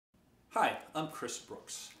Hi, I'm Chris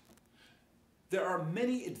Brooks. There are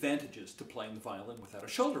many advantages to playing the violin without a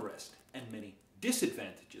shoulder rest, and many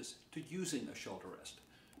disadvantages to using a shoulder rest.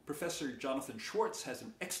 Professor Jonathan Schwartz has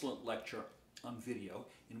an excellent lecture on video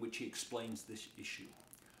in which he explains this issue.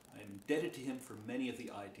 I am indebted to him for many of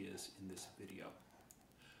the ideas in this video.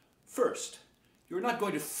 First, you're not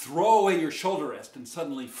going to throw away your shoulder rest and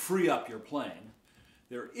suddenly free up your playing.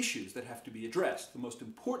 There are issues that have to be addressed, the most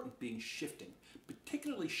important being shifting,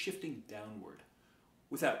 particularly shifting downward.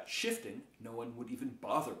 Without shifting, no one would even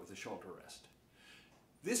bother with a shoulder rest.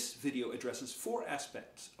 This video addresses 4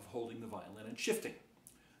 aspects of holding the violin and shifting: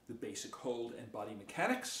 the basic hold and body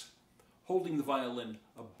mechanics, holding the violin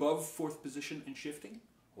above 4th position and shifting,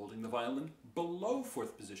 holding the violin below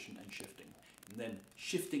 4th position and shifting, and then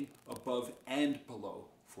shifting above and below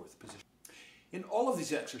 4th position. In all of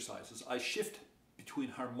these exercises, I shift between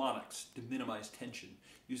harmonics to minimize tension,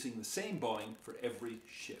 using the same bowing for every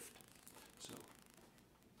shift. So,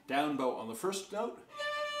 down bow on the first note,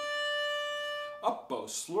 up bow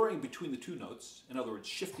slurring between the 2 notes, in other words,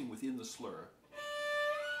 shifting within the slur,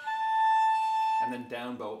 and then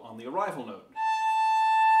down bow on the arrival note.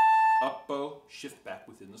 Up bow, shift back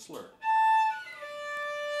within the slur.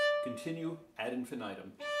 Continue ad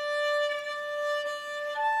infinitum.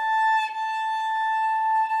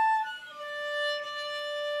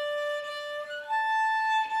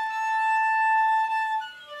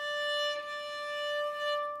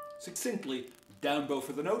 Succinctly, down bow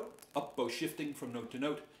for the note, up bow shifting from note to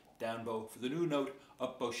note, down bow for the new note,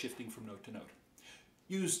 up bow shifting from note to note.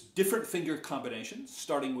 Use different finger combinations,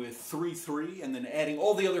 starting with 3-3 and then adding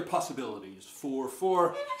all the other possibilities.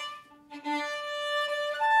 4-4,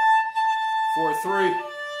 4-3,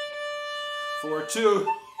 4-2,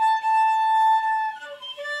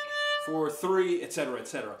 4-3, etc.,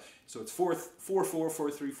 etc. So it's 4-4,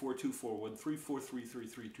 4-3, 4-2, 4-1, 3-4-3,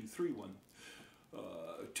 3-3, 2-3-1.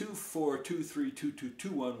 2-4, 2-3, 2-2,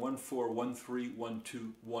 2-1, 1-4, 1-3,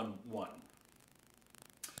 1-2, 1-1.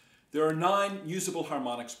 There are 9 usable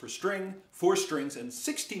harmonics per string, 4 strings, and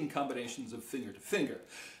 16 combinations of finger to finger.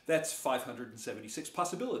 That's 576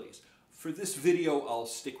 possibilities. For this video, I'll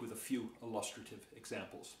stick with a few illustrative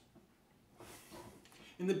examples.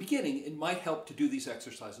 In the beginning, it might help to do these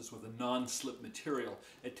exercises with a non-slip material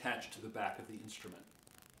attached to the back of the instrument.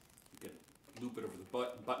 You can loop it over the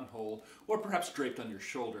buttonhole, or perhaps draped on your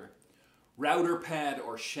shoulder. Router pad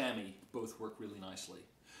or chamois both work really nicely.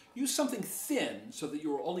 Use something thin so that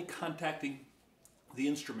you are only contacting the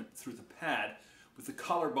instrument through the pad, with the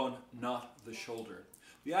collarbone, not the shoulder.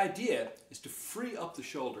 The idea is to free up the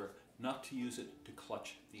shoulder, not to use it to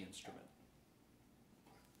clutch the instrument.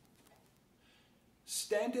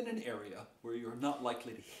 Stand in an area where you're not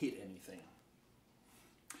likely to hit anything.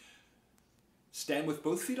 Stand with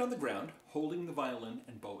both feet on the ground, holding the violin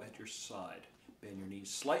and bow at your side. Bend your knees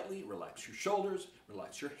slightly, relax your shoulders,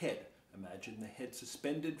 relax your head. Imagine the head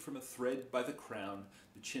suspended from a thread by the crown,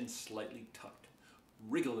 the chin slightly tucked.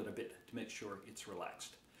 Wriggle it a bit to make sure it's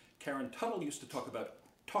relaxed. Karen Tuttle used to talk about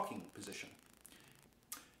talking position.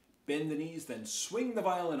 Bend the knees, then swing the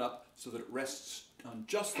violin up so that it rests on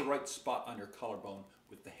just the right spot on your collarbone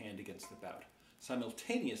with the hand against the bout.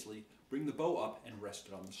 Simultaneously, bring the bow up and rest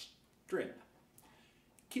it on the string.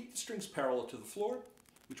 Keep the strings parallel to the floor,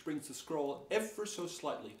 which brings the scroll ever so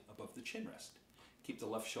slightly above the chin rest. Keep the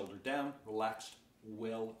left shoulder down, relaxed,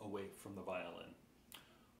 well away from the violin.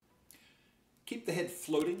 Keep the head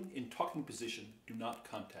floating in talking position. Do not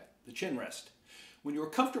contact the chin rest. When you are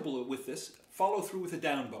comfortable with this, follow through with a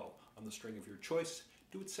down bow on the string of your choice.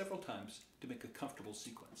 Do it several times to make a comfortable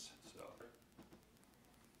sequence.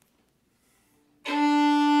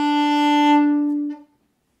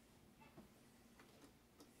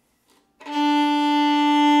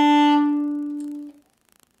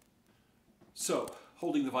 So,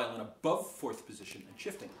 holding the violin above 4th position and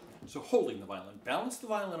shifting. So holding the violin, balance the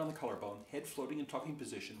violin on the collarbone, head floating in talking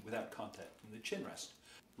position without contacting the chin rest.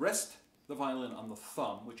 Rest the violin on the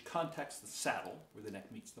thumb, which contacts the saddle, where the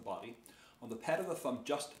neck meets the body, on the pad of the thumb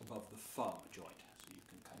just above the thumb joint. So you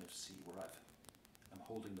can kind of see where I'm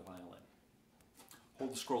holding the violin.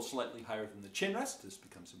 Hold the scroll slightly higher than the chin rest. This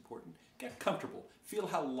becomes important. Get comfortable. Feel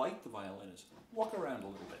how light the violin is. Walk around a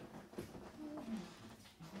little bit.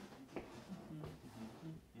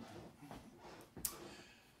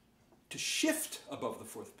 To shift above the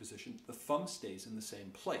 4th position, the thumb stays in the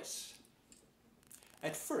same place.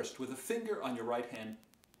 At first, with a finger on your right hand,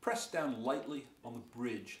 press down lightly on the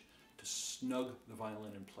bridge to snug the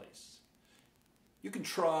violin in place. You can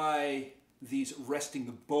try these resting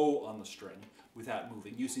the bow on the string without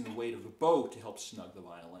moving, using the weight of the bow to help snug the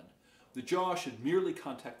violin. The jaw should merely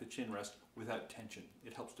contact the chin rest without tension.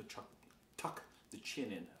 It helps to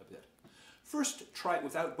chin in a bit. First, try it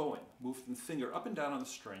without bowing. Move the finger up and down on the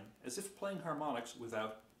string as if playing harmonics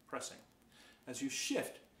without pressing. As you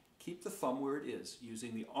shift, keep the thumb where it is,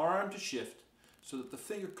 using the arm to shift so that the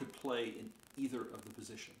finger could play in either of the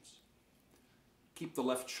positions. Keep the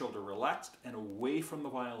left shoulder relaxed and away from the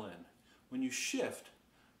violin. When you shift,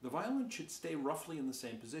 the violin should stay roughly in the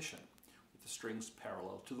same position, with the strings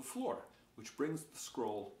parallel to the floor, which brings the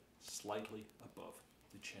scroll slightly above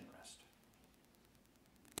the chin rest.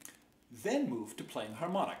 Then move to playing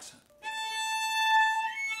harmonics.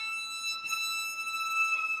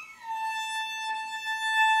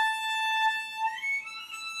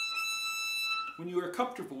 When you are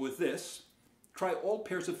comfortable with this, try all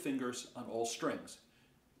pairs of fingers on all strings.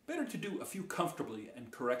 Better to do a few comfortably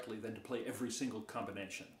and correctly than to play every single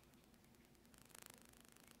combination.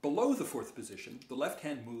 Below the fourth position, the left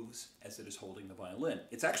hand moves as it is holding the violin.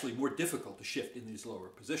 It's actually more difficult to shift in these lower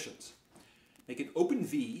positions. Make an open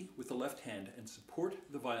V with the left hand and support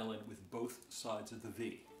the violin with both sides of the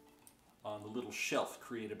V on the little shelf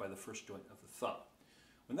created by the first joint of the thumb.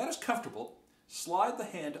 When that is comfortable, slide the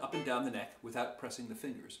hand up and down the neck without pressing the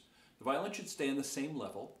fingers. The violin should stay on the same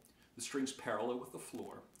level, the strings parallel with the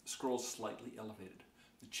floor, the scrolls slightly elevated,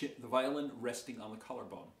 the violin resting on the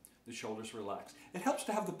collarbone, the shoulders relaxed. It helps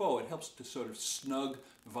to have the bow. It helps to sort of snug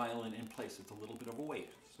the violin in place. It's a little bit of a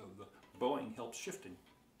weight, so the bowing helps shifting.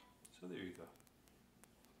 So there you go.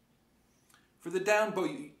 For the down bow,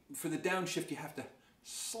 for the down shift, you have to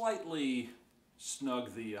slightly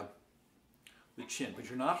snug the chin, but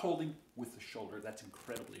you're not holding with the shoulder. That's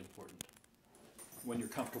incredibly important. When you're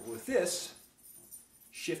comfortable with this,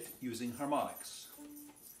 shift using harmonics.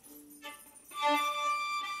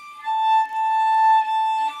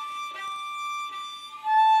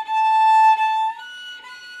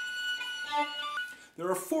 There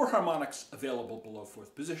are 4 harmonics available below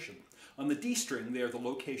fourth position. On the D string, they are the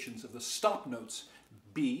locations of the stop notes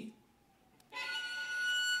B,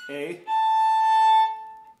 A,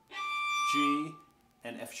 G,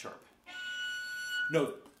 and F sharp.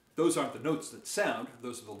 Note, those aren't the notes that sound,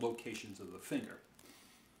 those are the locations of the finger.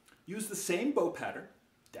 Use the same bow pattern,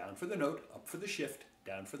 down for the note, up for the shift,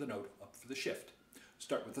 down for the note, up for the shift.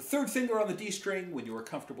 Start with the third finger on the D string. When you are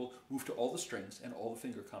comfortable, move to all the strings and all the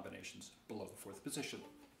finger combinations below the fourth position.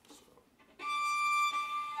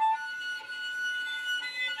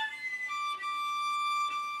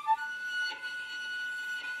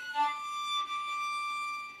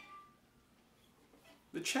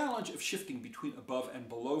 The challenge of shifting between above and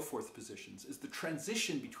below fourth positions is the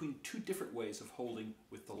transition between 2 different ways of holding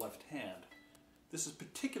with the left hand. This is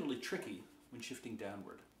particularly tricky when shifting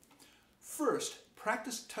downward. First,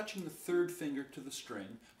 practice touching the third finger to the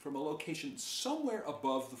string from a location somewhere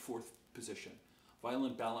above the fourth position,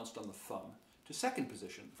 violin balanced on the thumb, to second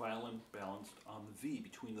position, violin balanced on the V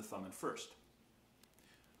between the thumb and first.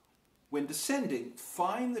 When descending,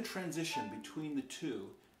 find the transition between the two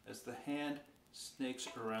as the hand snakes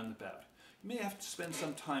around the bout. You may have to spend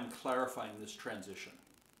some time clarifying this transition.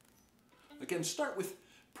 Again, start with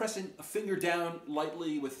pressing a finger down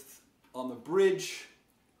lightly on the bridge,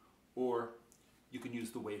 or you can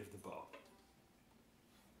use the weight of the bow.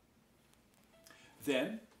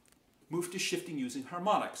 Then, move to shifting using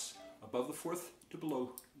harmonics, above the fourth to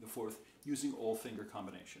below the fourth, using all finger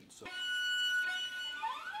combinations. So,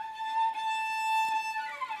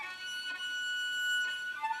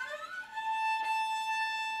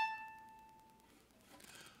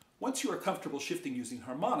 once you are comfortable shifting using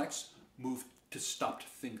harmonics, move to stopped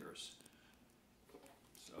fingers.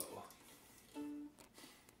 So,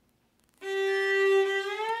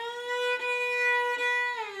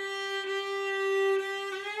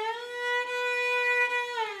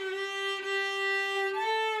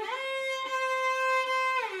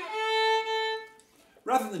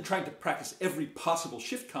 rather than trying to practice every possible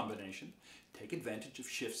shift combination, take advantage of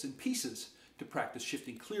shifts in pieces to practice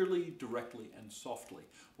shifting clearly, directly, and softly,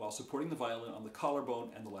 while supporting the violin on the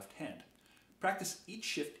collarbone and the left hand. Practice each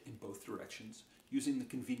shift in both directions, using the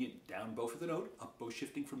convenient down bow for the note, up bow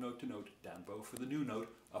shifting from note to note, down bow for the new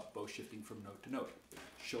note, up bow shifting from note to note.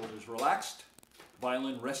 Shoulders relaxed,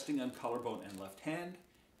 violin resting on collarbone and left hand,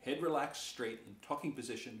 head relaxed straight in talking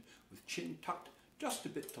position with chin tucked just a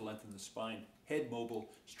bit to lengthen the spine, head mobile,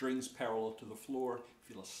 strings parallel to the floor,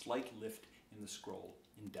 feel a slight lift in the scroll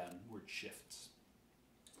in downward shifts.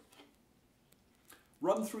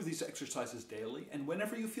 Run through these exercises daily and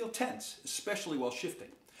whenever you feel tense, especially while shifting.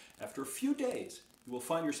 After a few days, you will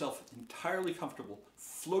find yourself entirely comfortable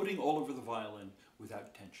floating all over the violin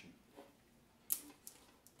without tension.